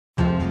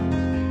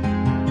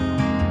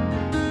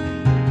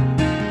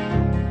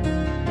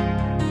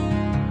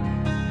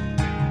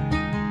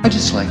I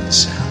just like the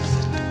sound of it.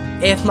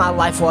 If my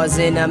life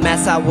wasn't a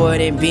mess, I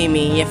wouldn't be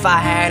me. If I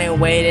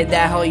hadn't waited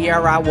that whole year,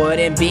 I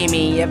wouldn't be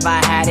me. If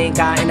I hadn't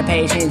gotten the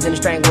patience and the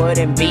strength,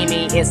 wouldn't be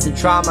me. It's the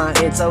trauma,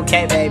 it's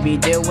okay, baby.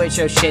 Deal with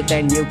your shit,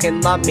 then you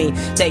can love me.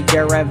 Take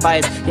your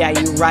advice, yeah,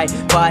 you right.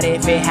 But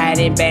if it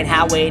hadn't been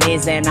how it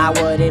is, then I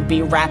wouldn't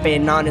be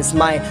rapping on this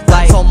mic.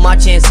 Like, so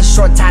much in a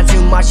short time,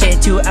 too much shit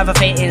to ever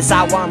fit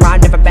inside one rhyme.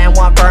 Never been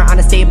one for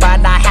honesty,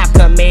 but I have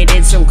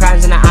committed some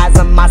crimes in the eyes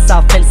of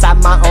myself, inside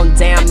my own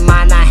damn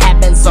mind. I have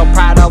been so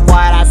proud of what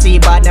I see,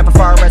 but never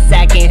for a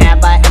second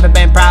have I ever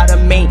been proud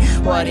of me.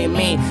 What do you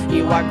mean?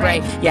 You are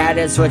great, yeah,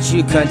 that's what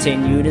you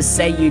continue to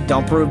say. You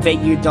don't prove it,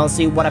 you don't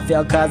see what I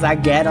feel, cause I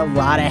get a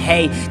lot of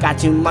hate. Got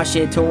too much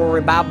shit to worry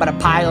about, but I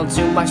pile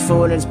too much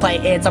food in this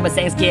plate. It's always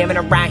Thanksgiving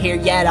around here,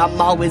 yet I'm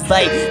always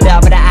late.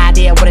 But the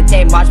idea would've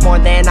taken much more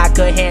than I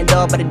could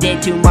handle, but I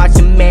did too much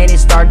and man, it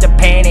started to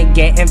panic.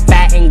 Getting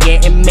fat and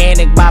getting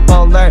manic,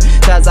 bipolar,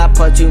 cause I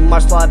put too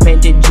much love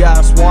into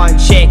just one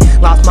chick.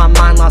 Lost my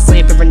mind, lost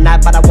sleep every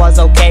night, but I was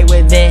okay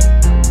with it.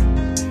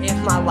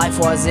 If my life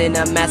wasn't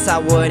a mess, I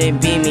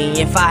wouldn't be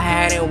me. If I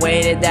hadn't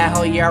waited that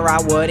whole year,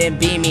 I wouldn't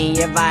be me.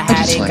 If I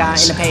hadn't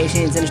gotten the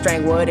patience and the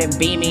strength, wouldn't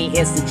be me.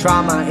 It's the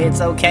trauma,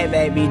 it's okay,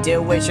 baby.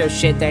 Deal with your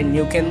shit, then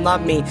you can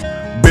love me.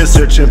 Been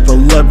searching for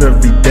love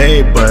every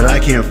day, but I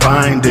can't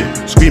find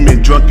it.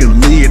 Screaming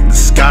drunkenly at the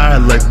sky,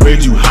 like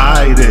where'd you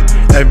hide it?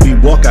 Every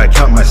walk I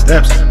count my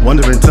steps,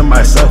 wondering to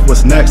myself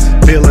what's next.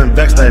 Feeling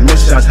vexed, I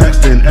miss shots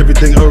texting,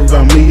 everything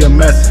around me a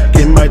mess.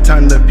 Give my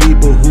time to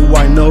people who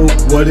I know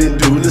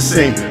wouldn't do the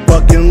same.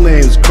 Fucking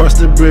lanes, cross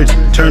the bridge,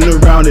 turn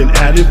around and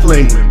add it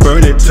flame.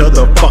 Burn it to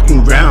the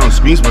fucking ground,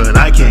 screams but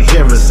I can't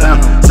hear a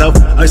sound.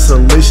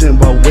 Self-isolation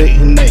while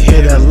waiting to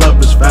hear that love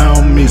has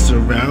found me.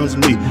 Surrounds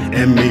me,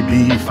 and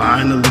maybe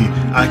finally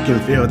I can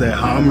feel that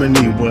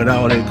harmony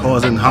without it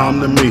causing harm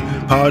to me.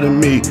 Pardon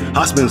me,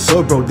 I've been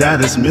so broke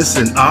that it's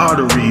missing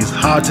arteries.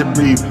 Hard to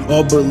breathe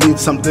or believe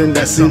something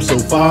that seems so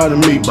far to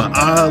me. But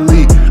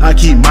I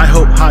keep my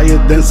hope higher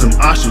than some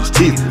ostrich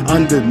teeth.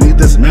 Underneath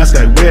this mask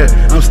I wear,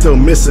 I'm still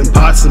missing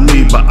parts of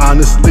me. But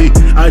honestly,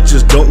 I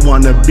just don't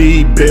wanna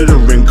be bitter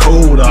and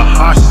cold or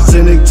harsh.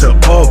 Cynic to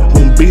all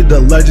won't be the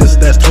legends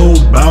that's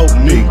told about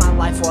me. If my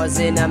life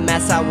wasn't a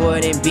mess, I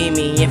wouldn't be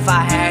me. If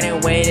I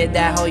hadn't waited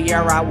that whole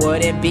year, I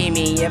wouldn't be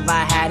me. If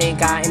I hadn't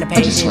gotten the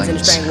patience and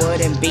the strength,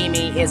 wouldn't be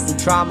me. It's the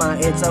trauma,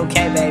 it's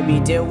okay, baby.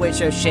 Deal with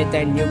your shit,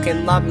 then you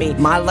can love me.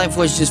 My life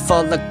was just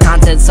full of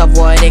contents of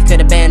what it could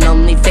have been.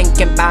 Only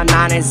thinking about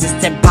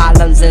non-existent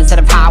problems instead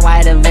of how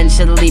I'd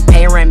eventually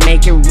parent.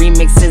 Making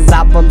remixes,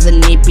 albums,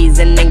 and EPs,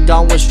 and then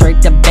going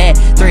straight to bed.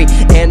 3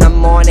 in the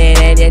morning,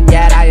 and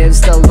yet I am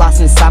still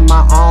lost inside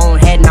my own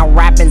head. Now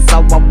rapping,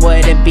 so I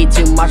wouldn't be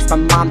too much for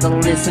mom to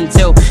listen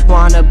to.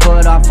 Wanna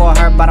put on for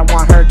her, but I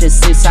want her to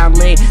see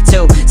soundly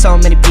too. So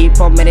many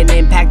people made an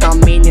impact on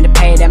me, need to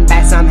pay them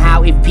back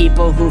somehow. If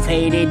people who've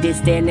hated it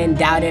stand and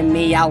doubted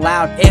me out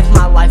loud. If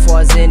my life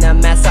wasn't a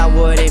mess, I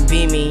wouldn't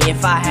be me.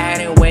 If I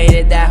hadn't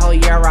waited that whole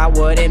year, I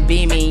wouldn't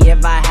be me.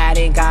 If I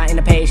hadn't gotten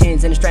the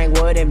patience and the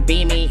strength, wouldn't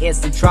be me. It's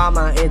the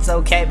trauma, it's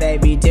okay,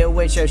 baby. Deal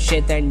with your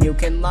shit, then you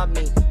can love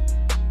me.